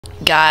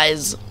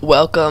Guys,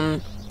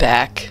 welcome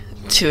back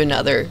to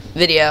another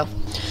video.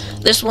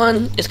 This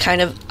one is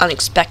kind of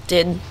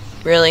unexpected,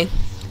 really.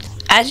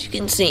 As you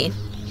can see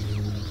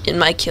in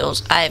my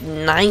kills, I have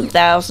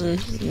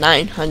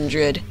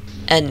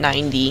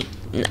 9,999.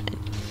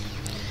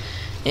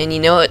 And you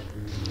know what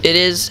it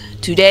is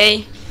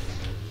today?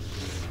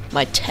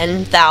 My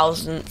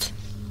 10,000th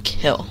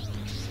kill.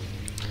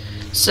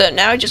 So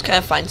now I just kind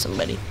of find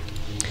somebody.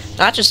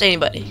 Not just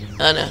anybody.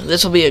 Oh no,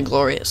 this will be a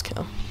glorious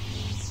kill.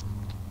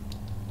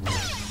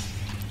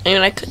 I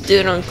mean, I could do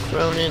it on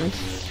Cronin.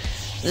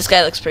 This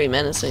guy looks pretty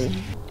menacing.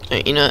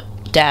 Alright, you know what?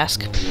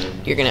 Dask,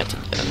 you're gonna have to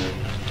do it.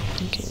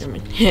 Okay, never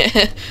mind.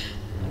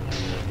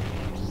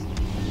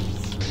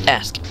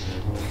 Dask.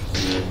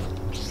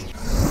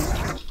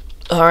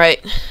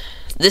 Alright.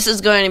 This is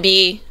going to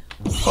be,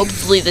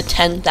 hopefully, the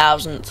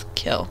 10,000th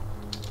kill.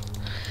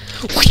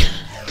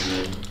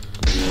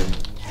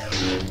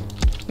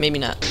 Maybe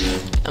not.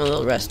 I'm a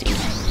little rusty.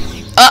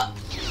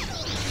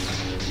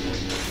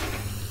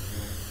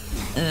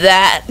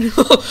 That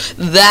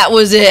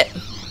was it.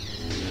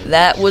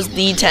 That was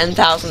the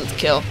 10,000th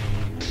kill.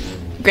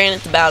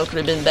 Granted, the battle could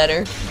have been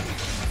better,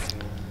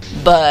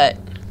 but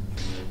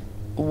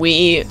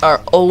we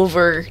are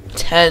over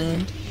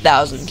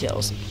 10,000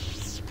 kills.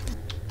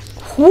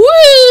 Woo!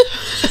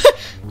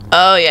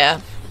 Oh yeah,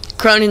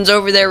 Cronin's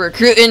over there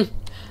recruiting.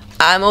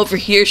 I'm over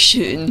here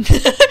shooting.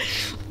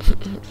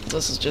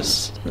 This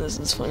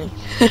is funny.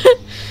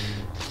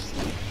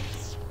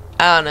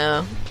 I don't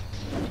know.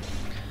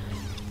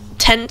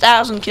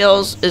 10,000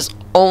 kills is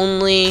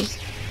only,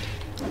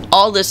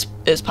 all this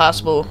is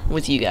possible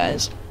with you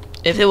guys.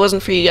 If it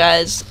wasn't for you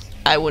guys,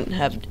 I wouldn't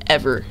have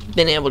ever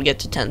been able to get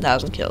to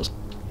 10,000 kills.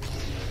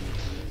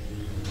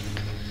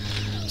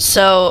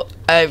 So,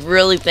 I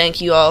really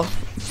thank you all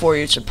for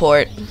your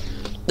support.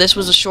 This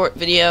was a short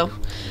video,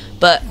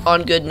 but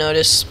on good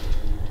notice.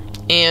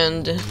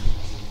 And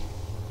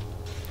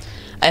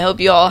I hope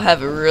you all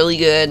have a really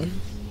good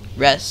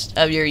rest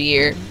of your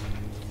year.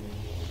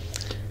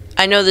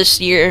 I know this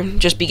year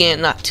just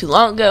began not too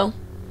long ago,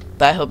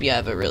 but I hope you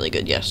have a really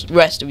good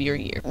rest of your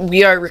year.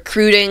 We are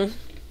recruiting.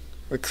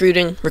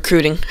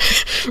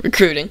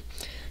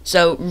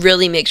 So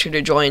really make sure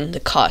to join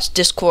the COS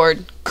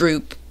Discord,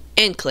 group,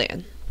 and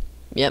clan.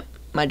 Yep,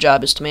 my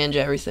job is to manage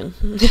everything.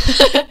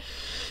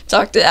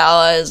 Talk to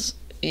allies,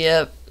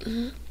 yep,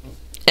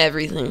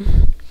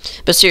 everything.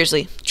 But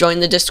seriously,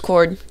 join the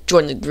Discord,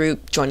 join the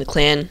group, join the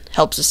clan,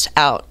 helps us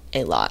out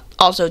a lot.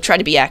 Also, try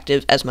to be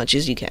active as much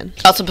as you can.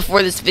 Also,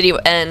 before this video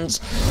ends,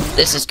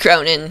 this is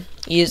Cronin.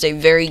 He is a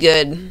very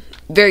good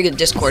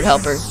Discord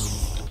helper.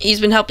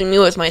 He's been helping me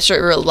with my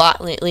server a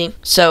lot lately,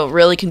 so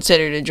really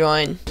consider to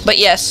join. But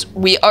yes,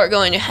 we are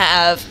going to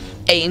have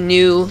a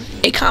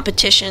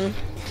competition.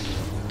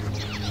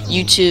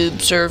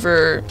 YouTube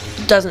server,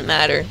 doesn't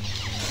matter.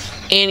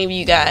 Any of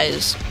you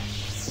guys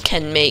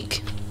can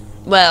make,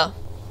 well,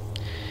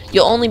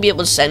 you'll only be able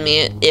to send me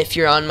it if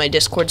you're on my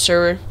Discord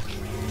server.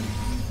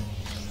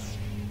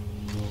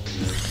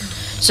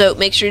 So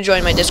make sure to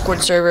join my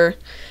Discord server.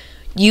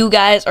 You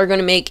guys are going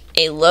to make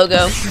a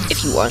logo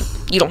if you want.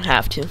 You don't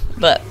have to,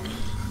 but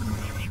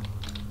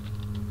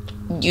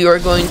you are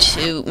going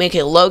to make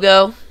a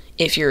logo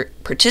if you're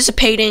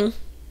participating,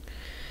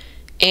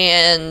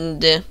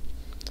 and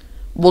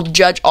we'll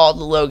judge all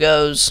the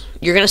logos.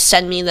 You're going to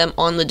send me them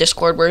on the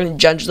Discord. We're going to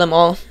judge them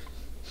all,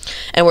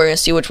 and we're going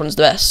to see which one's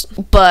the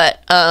best.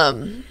 But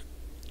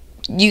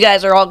you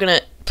guys are all going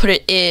to put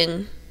it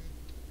in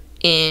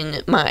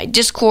my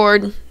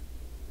Discord,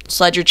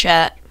 Ledger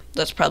chat.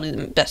 That's probably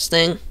the best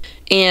thing,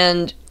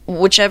 and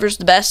whichever's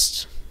the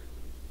best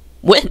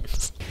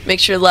wins. Make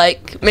sure to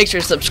like, make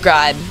sure to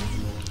subscribe,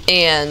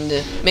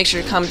 and make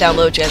sure to comment down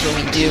below what you guys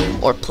want me to do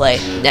or play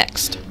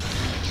next.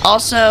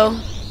 Also,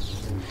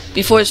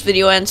 before this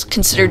video ends,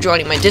 consider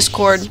joining my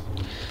Discord.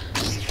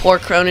 Poor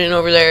Cronin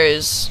over there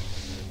is,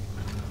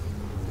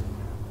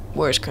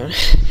 where's Cronin?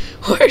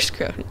 Where's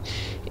Cronin?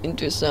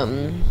 Into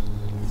some,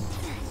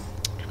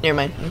 never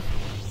mind.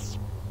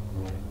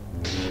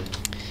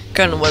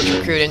 Cronin was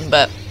recruiting,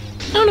 but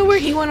I don't know where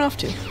he went off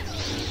to.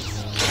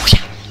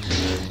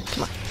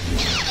 Come on.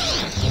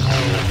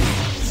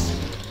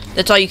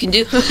 That's all you can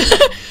do.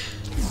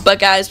 But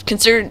guys,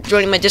 consider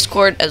joining my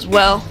Discord as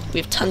well. We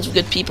have tons of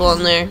good people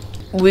on there.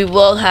 We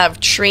will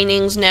have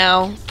trainings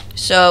now.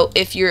 So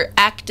if you're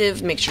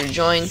active, make sure to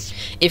join.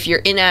 If you're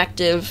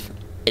inactive,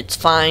 it's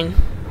fine.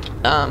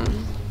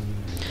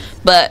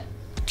 But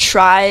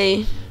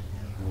try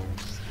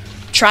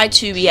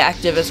to be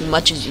active as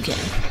much as you can.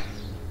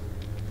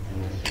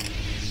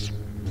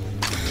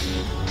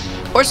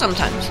 Or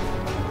sometimes.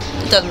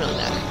 It doesn't really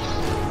matter.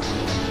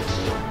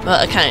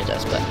 Well, it kind of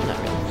does, but not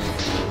really.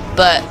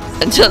 But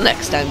until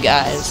next time,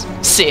 guys.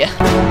 See ya.